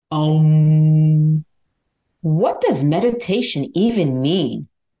What does meditation even mean?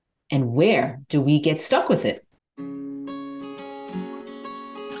 And where do we get stuck with it?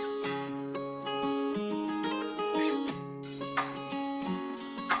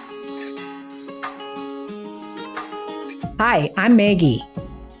 Hi, I'm Maggie.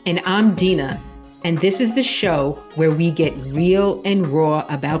 And I'm Dina. And this is the show where we get real and raw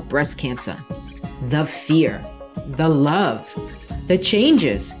about breast cancer. The fear, the love, the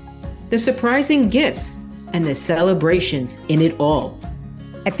changes, the surprising gifts, and the celebrations in it all.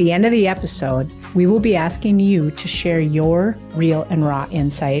 At the end of the episode, we will be asking you to share your real and raw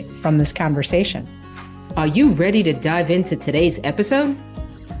insight from this conversation. Are you ready to dive into today's episode?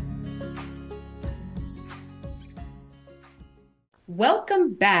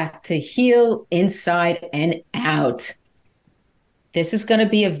 Welcome back to Heal Inside and Out. This is going to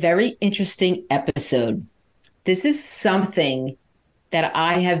be a very interesting episode. This is something that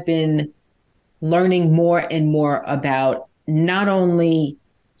I have been learning more and more about, not only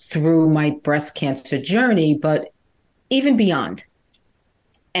through my breast cancer journey, but even beyond.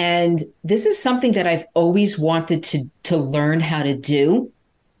 And this is something that I've always wanted to learn how to do.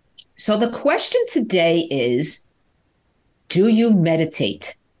 So the question today is, do you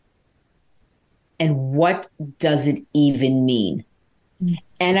meditate? And what does it even mean?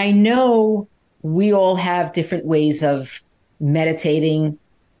 And I know we all have different ways of meditating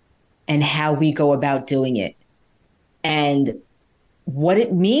and how we go about doing it and what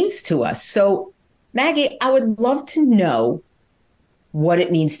it means to us. So, Maggie, I would love to know what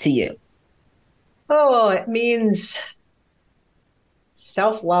it means to you. Oh, it means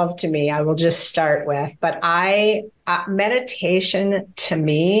self-love to me. I will just start with, but meditation to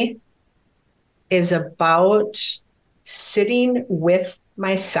me is about sitting with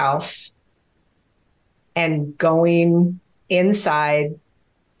myself and going inside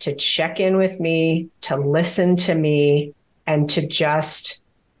to check in with me, to listen to me, and to just,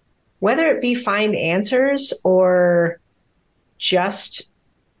 whether it be find answers or just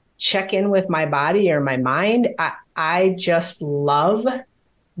check in with my body or my mind. I just love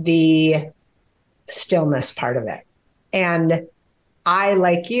the stillness part of it. And I,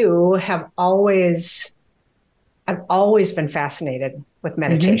 like you, I've always been fascinated with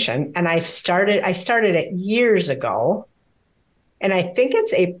meditation. Mm-hmm. And I started it years ago. And I think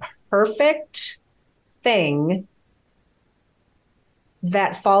it's a perfect thing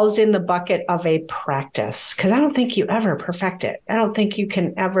that falls in the bucket of a practice, because I don't think you ever perfect it. I don't think you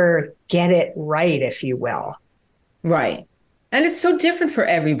can ever get it right, if you will. Right. And it's so different for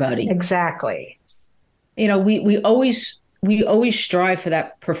everybody. Exactly. You know, we always strive for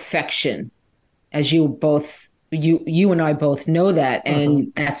that perfection, as you and I both know that.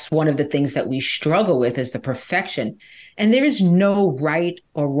 And that's one of the things that we struggle with, is the perfection. And there is no right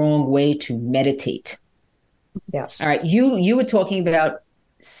or wrong way to meditate. Yes. All right. You were talking about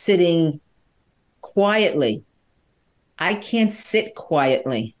sitting quietly. I can't sit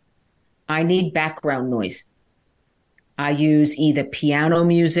quietly. I need background noise. I use either piano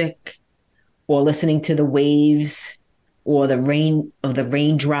music or listening to the waves or the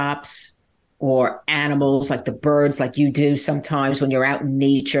raindrops or animals like the birds, like you do sometimes when you're out in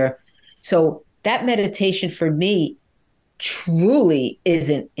nature. So that meditation for me truly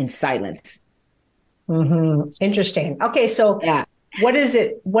isn't in silence. Mm-hmm. Interesting. Okay. So yeah. What does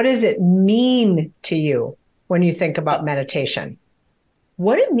it mean to you when you think about meditation?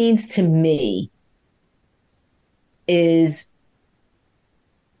 What it means to me is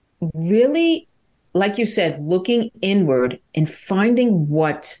really, like you said, looking inward and finding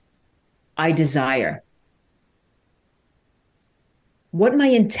what I desire, what my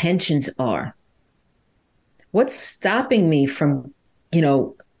intentions are, what's stopping me from,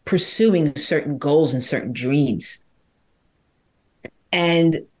 pursuing certain goals and certain dreams.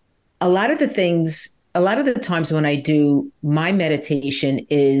 And a lot of the times when I do my meditation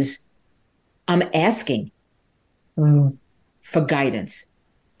is I'm asking for guidance.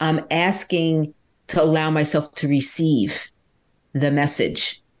 I'm asking to allow myself to receive the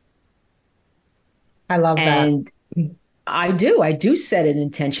message. I love that. And I do set an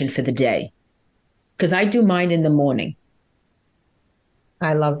intention for the day, because I do mine in the morning.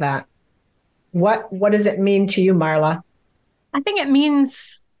 I love that. What does it mean to you, Marla? I think it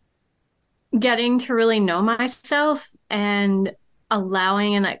means getting to really know myself and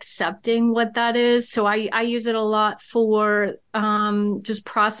allowing and accepting what that is. So I use it a lot for just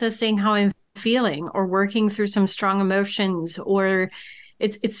processing how I'm feeling or working through some strong emotions, or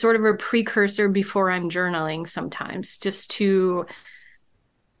it's sort of a precursor before I'm journaling sometimes, just to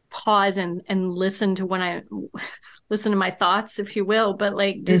pause and listen to listen to my thoughts, if you will, but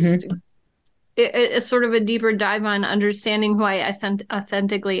like just it's sort of a deeper dive on understanding who I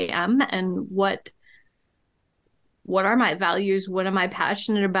authentically am and what are my values, what am I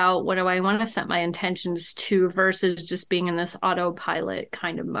passionate about, what do I want to set my intentions to, versus just being in this autopilot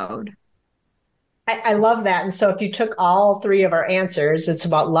kind of mode. I love that. And so if you took all three of our answers, it's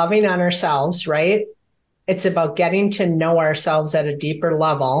about loving on ourselves, right? It's about getting to know ourselves at a deeper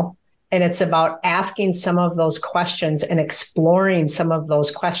level. And it's about asking some of those questions and exploring some of those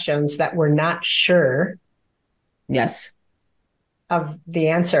questions that we're not sure. Yes. Of the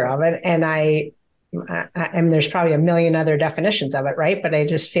answer of it. And I mean, there's probably a million other definitions of it, right? But I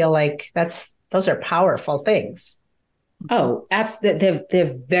just feel like those are powerful things. Oh, absolutely.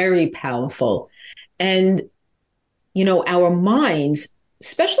 They're very powerful. And, our minds,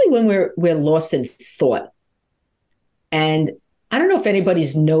 especially when we're lost in thought. And I don't know if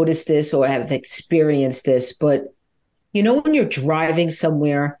anybody's noticed this or have experienced this, but when you're driving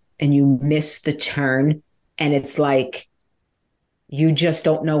somewhere and you miss the turn and it's like, you just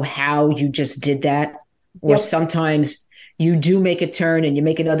don't know how you just did that. Or sometimes you do make a turn and you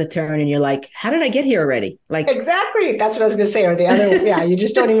make another turn and you're like, how did I get here already? Like, exactly. That's what I was going to say. Or the other, yeah, you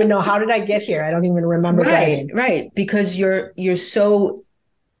just don't even know, how did I get here? I don't even remember. Right. Because you're so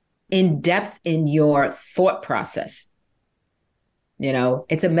in depth in your thought process.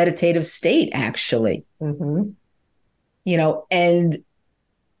 It's a meditative state, actually. And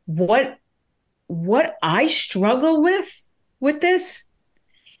what I struggle with this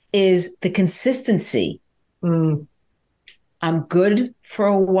is the consistency. I'm good for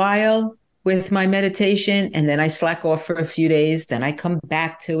a while with my meditation, and then I slack off for a few days. Then I come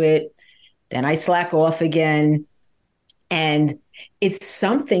back to it. Then I slack off again. And it's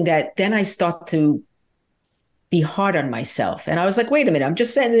something that then I start to be hard on myself. And I was like, wait a minute, I'm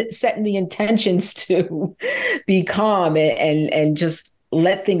just setting the intentions to be calm and just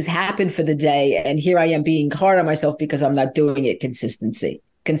let things happen for the day. And here I am being hard on myself because I'm not doing it consistently,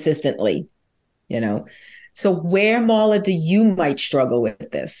 So where, Marla, do you might struggle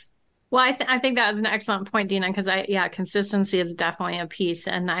with this? Well, I think that was an excellent point, Dina, because consistency is definitely a piece.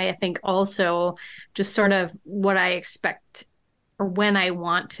 And I think also just sort of what I expect or when I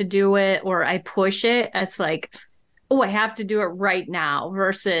want to do it or I push it, it's like, oh, I have to do it right now,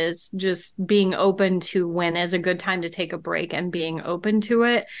 versus just being open to when is a good time to take a break and being open to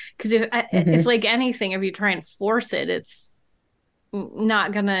it. Because it's like anything, if you try and force it, it's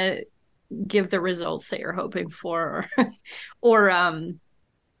not going to give the results that you're hoping for or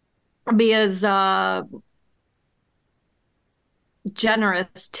be as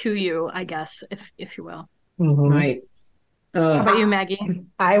generous to you, I guess, if you will. Right. How about you, Maggie?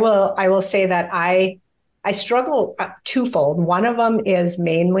 I will say that I struggle twofold. One of them is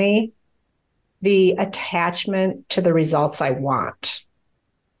mainly the attachment to the results I want.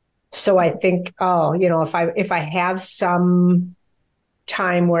 So I think, if I have some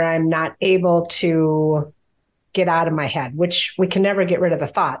time where I'm not able to get out of my head, which we can never get rid of the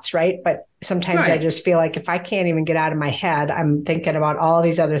thoughts, right? But sometimes I just feel like if I can't even get out of my head, I'm thinking about all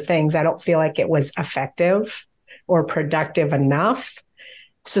these other things. I don't feel like it was effective or productive enough.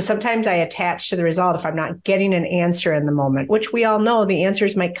 So sometimes I attach to the result if I'm not getting an answer in the moment, which we all know the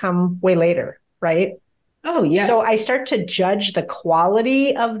answers might come way later, right? Oh, yes. So I start to judge the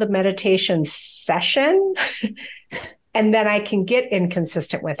quality of the meditation session and then I can get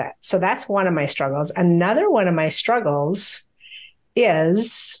inconsistent with it. So that's one of my struggles. Another one of my struggles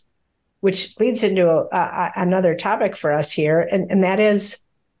is, which leads into another topic for us here, and that is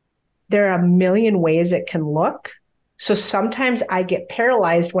there are a million ways it can look. So sometimes I get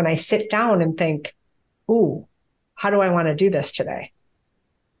paralyzed when I sit down and think, ooh, how do I want to do this today?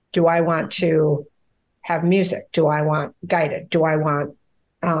 Do I want to have music? Do I want guided? Do I want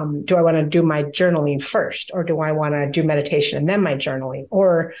to do my journaling first? Or do I want to do meditation and then my journaling?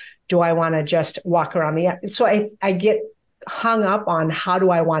 Or do I want to just walk around so I get hung up on how do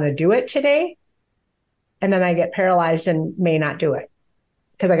I want to do it today? And then I get paralyzed and may not do it,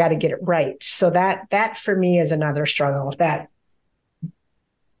 because I got to get it right. So that for me is another struggle that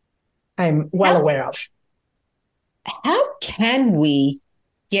I'm well aware of. How can we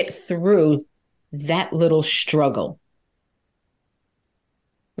get through that little struggle?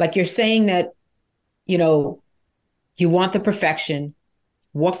 Like you're saying that, you want the perfection.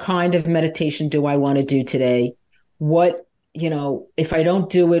 What kind of meditation do I want to do today? What, if I don't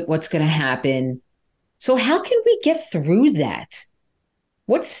do it, what's going to happen? So how can we get through that?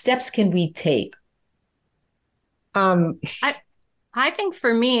 What steps can we take? I think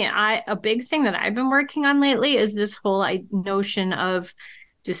for me, a big thing that I've been working on lately is this whole notion of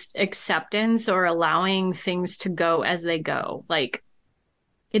just acceptance or allowing things to go as they go. Like,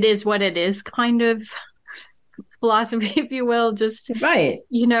 it is what it is kind of philosophy, if you will. Just, right.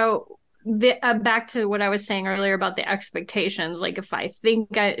 Back to what I was saying earlier about the expectations. Like, if I think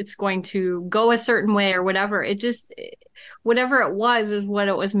it's going to go a certain way or whatever, whatever it was is what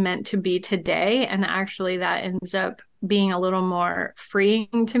it was meant to be today. And actually that ends up being a little more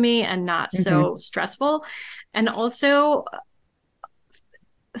freeing to me and not so stressful. And also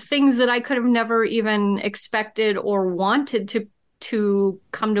things that I could have never even expected or wanted to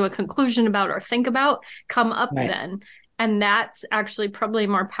come to a conclusion about or think about come up then. And that's actually probably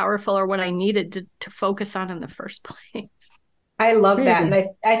more powerful, or what I needed to focus on in the first place. I love that. And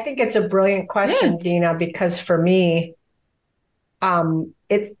I think it's a brilliant question, Dina, because for me, I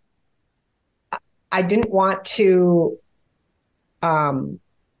didn't want to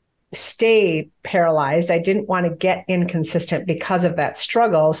stay paralyzed. I didn't want to get inconsistent because of that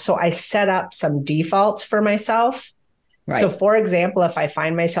struggle. So I set up some defaults for myself. Right. So for example, if I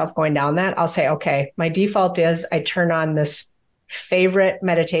find myself going down that, I'll say, okay, my default is I turn on this favorite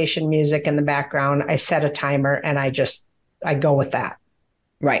meditation music in the background. I set a timer and I go with that.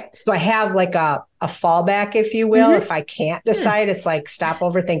 Right. So I have like a fallback, if you will. If I can't decide, it's like stop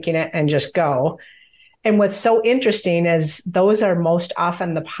overthinking it and just go. And what's so interesting is those are most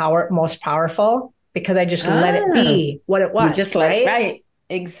often most powerful because I just let it be what it was. You just right.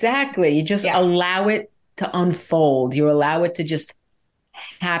 Exactly. You just allow it to unfold. You allow it to just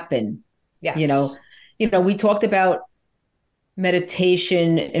happen. Yes. We talked about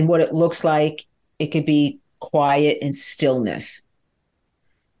meditation and what it looks like. It could be quiet and stillness.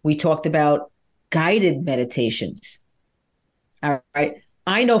 We talked about guided meditations. All right.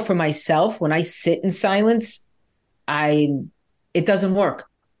 I know for myself, when I sit in silence, it doesn't work.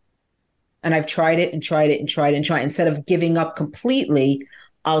 And I've tried it and tried it and tried and tried. Instead of giving up completely,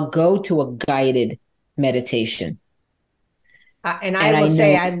 I'll go to a guided meditation. And I will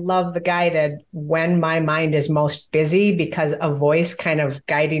say I love the guided when my mind is most busy, because a voice kind of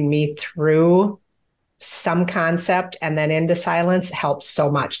guiding me through some concept and then into silence helps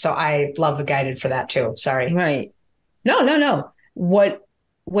so much. So I love the guided for that too. Sorry. Right. No.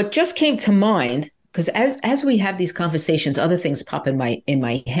 What just came to mind, because as we have these conversations, other things pop in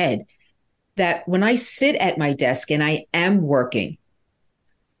my head, that when I sit at my desk and I am working,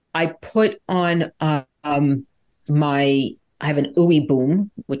 I put on I have an OOI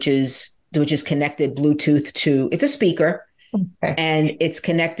Boom, which is connected Bluetooth to, it's a speaker, and it's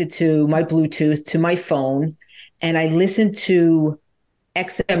connected to my Bluetooth to my phone, and I listen to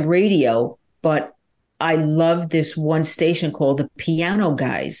XM radio, but I love this one station called the Piano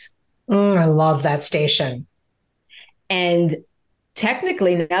Guys. I love that station. And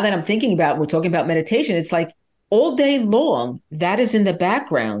technically, now that I'm thinking about, we're talking about meditation, it's like all day long, that is in the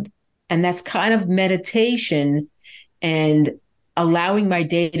background. And that's kind of meditation and allowing my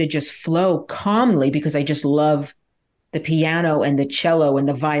day to just flow calmly, because I just love the piano and the cello and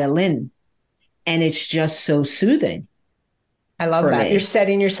the violin. And it's just so soothing. I love that. You're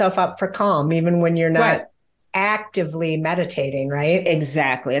setting yourself up for calm, even when you're not actively meditating, right?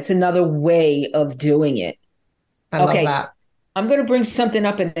 Exactly. It's another way of doing it. I love that. I'm going to bring something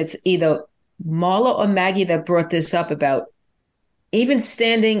up, and it's either Marla or Maggie that brought this up about even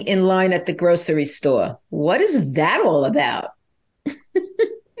standing in line at the grocery store. What is that all about?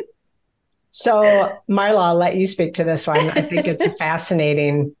 So, Marla, I'll let you speak to this one. I think it's a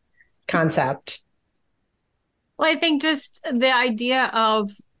fascinating concept. Well, I think just the idea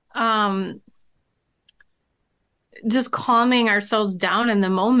of just calming ourselves down in the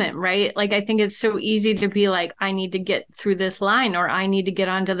moment, right? Like, I think it's so easy to be like, I need to get through this line, or I need to get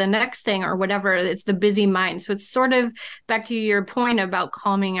on to the next thing, or whatever. It's the busy mind. So it's sort of back to your point about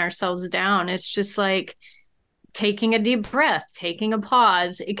calming ourselves down. It's just like taking a deep breath, taking a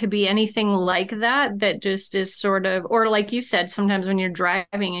pause. It could be anything like that just is sort of, or like you said, sometimes when you're driving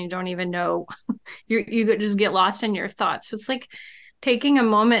and you don't even know, you just get lost in your thoughts. So it's like taking a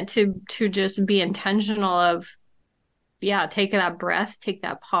moment to just be intentional of, take that breath, take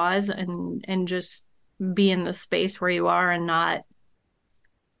that pause, and just be in the space where you are and not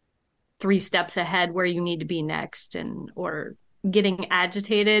 3 steps ahead where you need to be next, or getting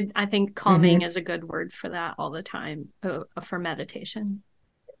agitated. I think calming is a good word for that all the time, for meditation.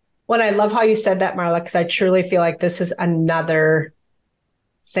 Well, I love how you said that, Marla, because I truly feel like this is another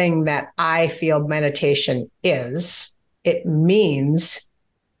thing that I feel meditation is. It means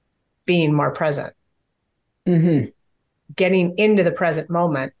being more present. Getting into the present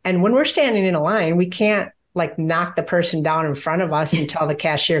moment. And when we're standing in a line, we can't like knock the person down in front of us and tell the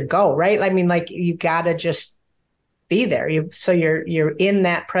cashier go, right? I mean, like, you got to just be there. So you're in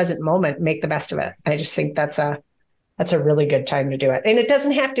that present moment, make the best of it. I just think that's a really good time to do it. And it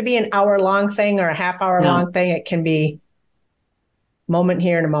doesn't have to be an hour long thing or a half hour long thing. It can be moment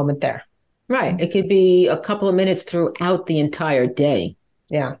here and a moment there. Right. It could be a couple of minutes throughout the entire day.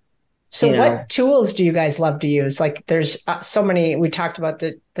 Yeah. So what tools do you guys love to use? Like there's so many, we talked about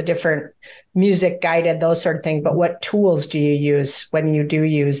the different music guided, those sort of things, but what tools do you use when you do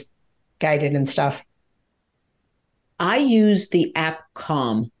use guided and stuff? I use the app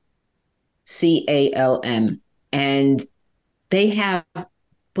Calm, CALM, and they have,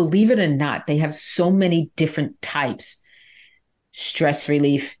 believe it or not, they have so many different types: stress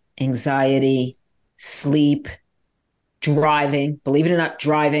relief, anxiety, sleep, driving, believe it or not,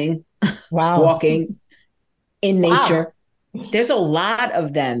 driving, walking in nature. Wow. There's a lot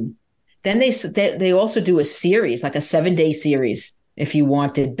of them. Then they also do a series, like a 7-day series, if you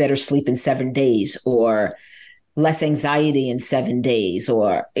wanted better sleep in 7 days or less anxiety in 7 days,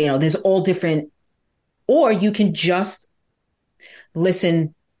 or, there's all different, or you can just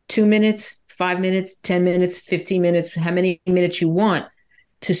listen 2 minutes, 5 minutes, 10 minutes, 15 minutes, how many minutes you want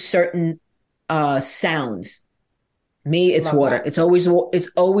to certain sounds. Me, it's water. That. It's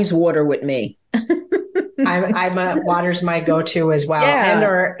always water with me. I'm a water's my go-to as well.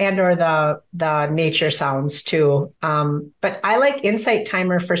 Yeah. and or the nature sounds too. But I like Insight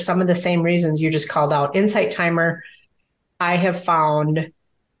Timer for some of the same reasons you just called out. Insight Timer, I have found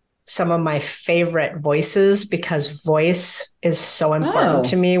some of my favorite voices because voice is so important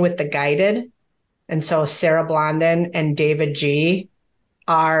to me with the guided. And so Sarah Blondin and David G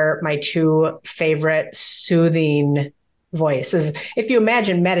are my two favorite soothing voices. If you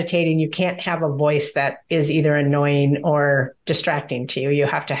imagine meditating, you can't have a voice that is either annoying or distracting to you. You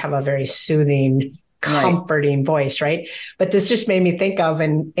have to have a very soothing, comforting voice, right? But this just made me think of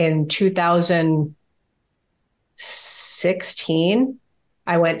in 2016,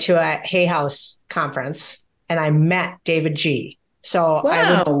 I went to a Hay House conference and I met David G. So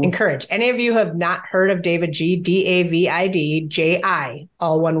I would encourage any of you who have not heard of David G, DAVIDJI,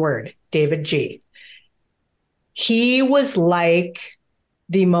 all one word, David G. He was like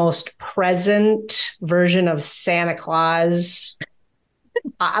the most present version of Santa Claus.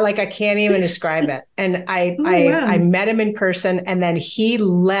 I can't even describe it. And I met him in person, and then he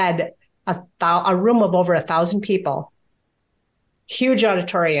led a room of over 1,000 people, huge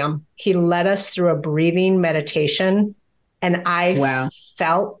auditorium. He led us through a breathing meditation. And I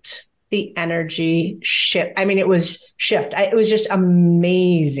felt the energy shift. I mean, it was shift. It was just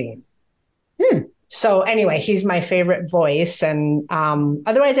amazing. So anyway, he's my favorite voice. And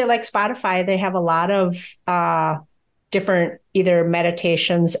otherwise, I like Spotify. They have a lot of different either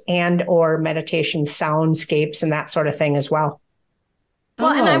meditations and or meditation soundscapes and that sort of thing as well.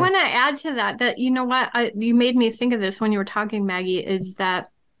 Well, and I want to add to that, you know what, you made me think of this when you were talking, Maggie, is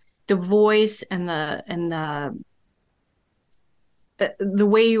that the voice and the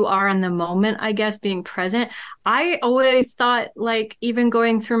way you are in the moment, I guess, being present. I always thought, like, even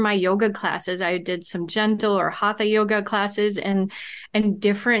going through my yoga classes, I did some gentle or hatha yoga classes, and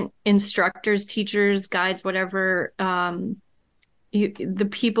different instructors, teachers, guides, whatever, the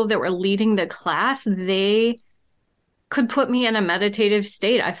people that were leading the class, they could put me in a meditative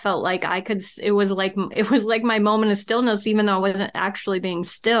state. I felt like it was like my moment of stillness, even though I wasn't actually being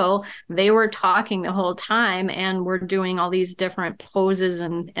still. They were talking the whole time and we're doing all these different poses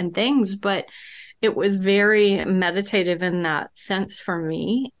and things, but it was very meditative in that sense for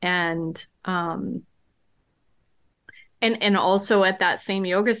me. And also at that same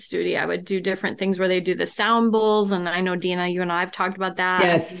yoga studio, I would do different things where they do the sound bowls. And I know, Dina, you and I have talked about that.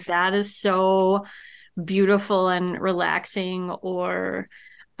 Yes. That is so beautiful and relaxing. Or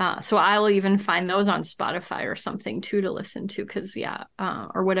so I'll even find those on Spotify or something too to listen to, because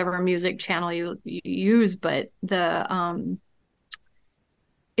or whatever music channel you use. But the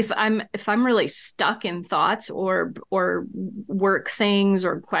if I'm really stuck in thoughts or work things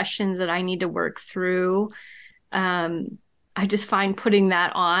or questions that I need to work through, I just find putting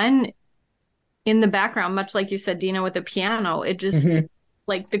that on in the background, much like you said, Dina, with the piano, it just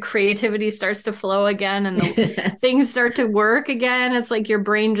like the creativity starts to flow again and the things start to work again. It's like your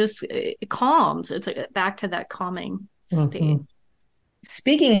brain just calms. It's like back to that calming state.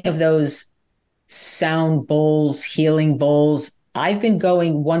 Speaking of those sound bowls, healing bowls, I've been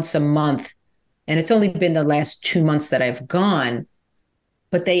going once a month, and it's only been the last 2 months that I've gone.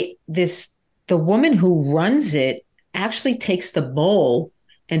 But the woman who runs it actually takes the bowl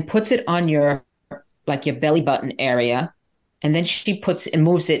and puts it on your belly button area. And then she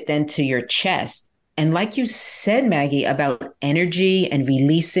moves it then to your chest. And like you said, Maggie, about energy and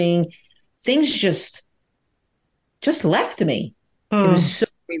releasing, things just just left me. It was so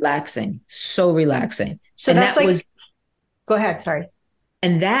relaxing, so relaxing. So and that's that like, was, go ahead. Sorry.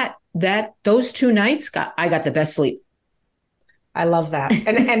 and that those 2 nights I got the best sleep. I love that.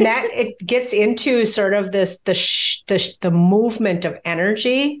 And that it gets into sort of this, the movement of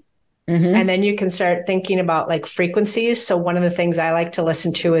energy. Mm-hmm. And then you can start thinking about like frequencies. So one of the things I like to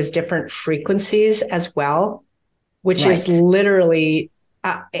listen to is different frequencies as well, which is literally,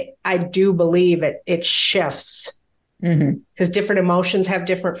 I do believe it shifts because different emotions have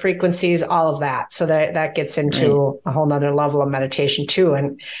different frequencies, all of that. So that gets into a whole nother level of meditation too.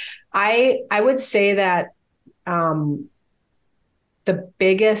 And I would say that, the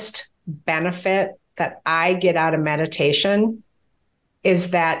biggest benefit that I get out of meditation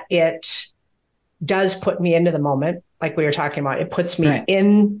is that it does put me into the moment, like we were talking about. It puts me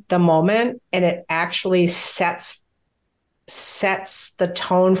in the moment, and it actually sets the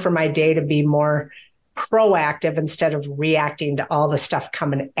tone for my day to be more proactive instead of reacting to all the stuff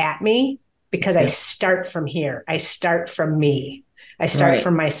coming at me, because I start from here. I start from me. I start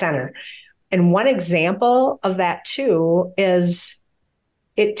from my center. And one example of that too is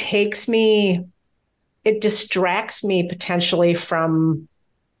it distracts me potentially from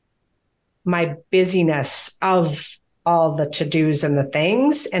my busyness of all the to-dos and the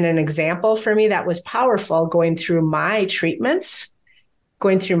things. And an example for me that was powerful, going through my treatments,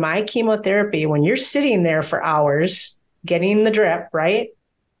 going through my chemotherapy, when you're sitting there for hours getting the drip, right?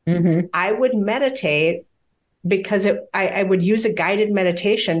 Mm-hmm. I would meditate because I would use a guided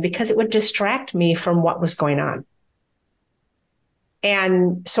meditation because it would distract me from what was going on.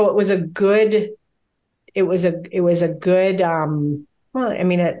 And so it was a good, well, I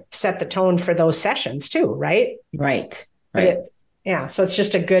mean, it set the tone for those sessions too, right? Right. So it's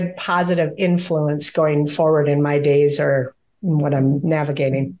just a good positive influence going forward in my days or what I'm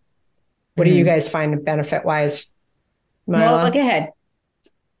navigating. What do you guys find benefit wise? Well, go ahead.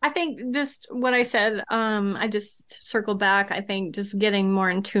 I think just what I said, I just circled back. I think just getting more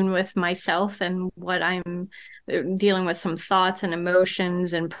in tune with myself and what I'm dealing with, some thoughts and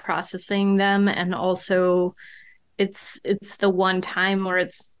emotions and processing them. And also it's the one time where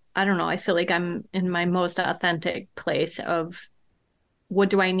I don't know, I feel like I'm in my most authentic place of what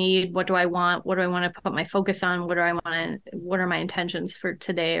do I need? What do I want? What do I want to put my focus on? What are my intentions for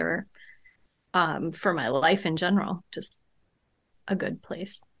today or for my life in general? Just a good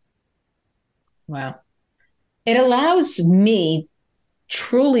place. Wow. It allows me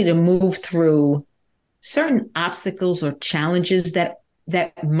truly to move through certain obstacles or challenges that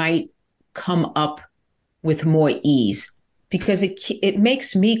might come up with more ease, because it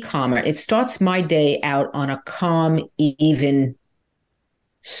makes me calmer. It starts my day out on a calm, even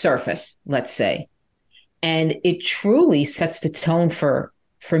surface, let's say. And it truly sets the tone for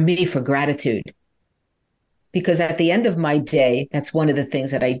me for gratitude. Because at the end of my day, that's one of the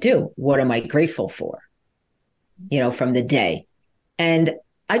things that I do. What am I grateful for? From the day. And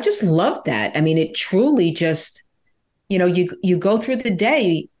I just love that. I mean, it truly just, you go through the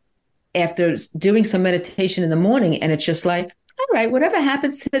day after doing some meditation in the morning, and it's just like, all right, whatever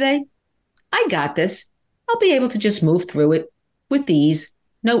happens today, I got this. I'll be able to just move through it with ease,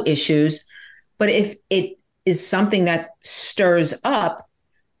 no issues. But if it is something that stirs up,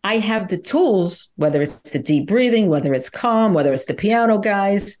 I have the tools, whether it's the deep breathing, whether it's calm, whether it's the piano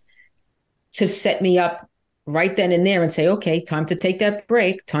guys, to set me up right then and there and say, okay, time to take that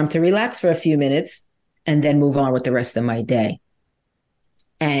break, time to relax for a few minutes, and then move on with the rest of my day.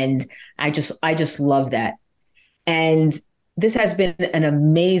 And I just love that. And this has been an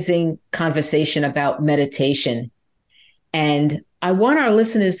amazing conversation about meditation. And I want our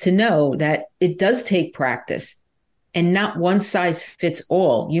listeners to know that it does take practice. And not one size fits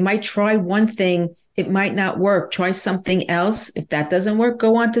all. You might try one thing, it might not work. Try something else. If that doesn't work,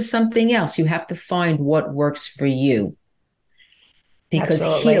 go on to something else. You have to find what works for you. Because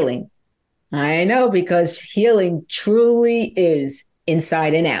healing truly is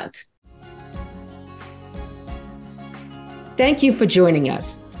inside and out. Thank you for joining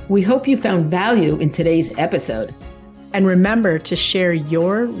us. We hope you found value in today's episode. And remember to share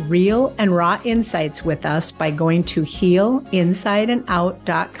your real and raw insights with us by going to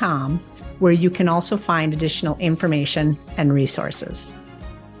healinsideandout.com, where you can also find additional information and resources.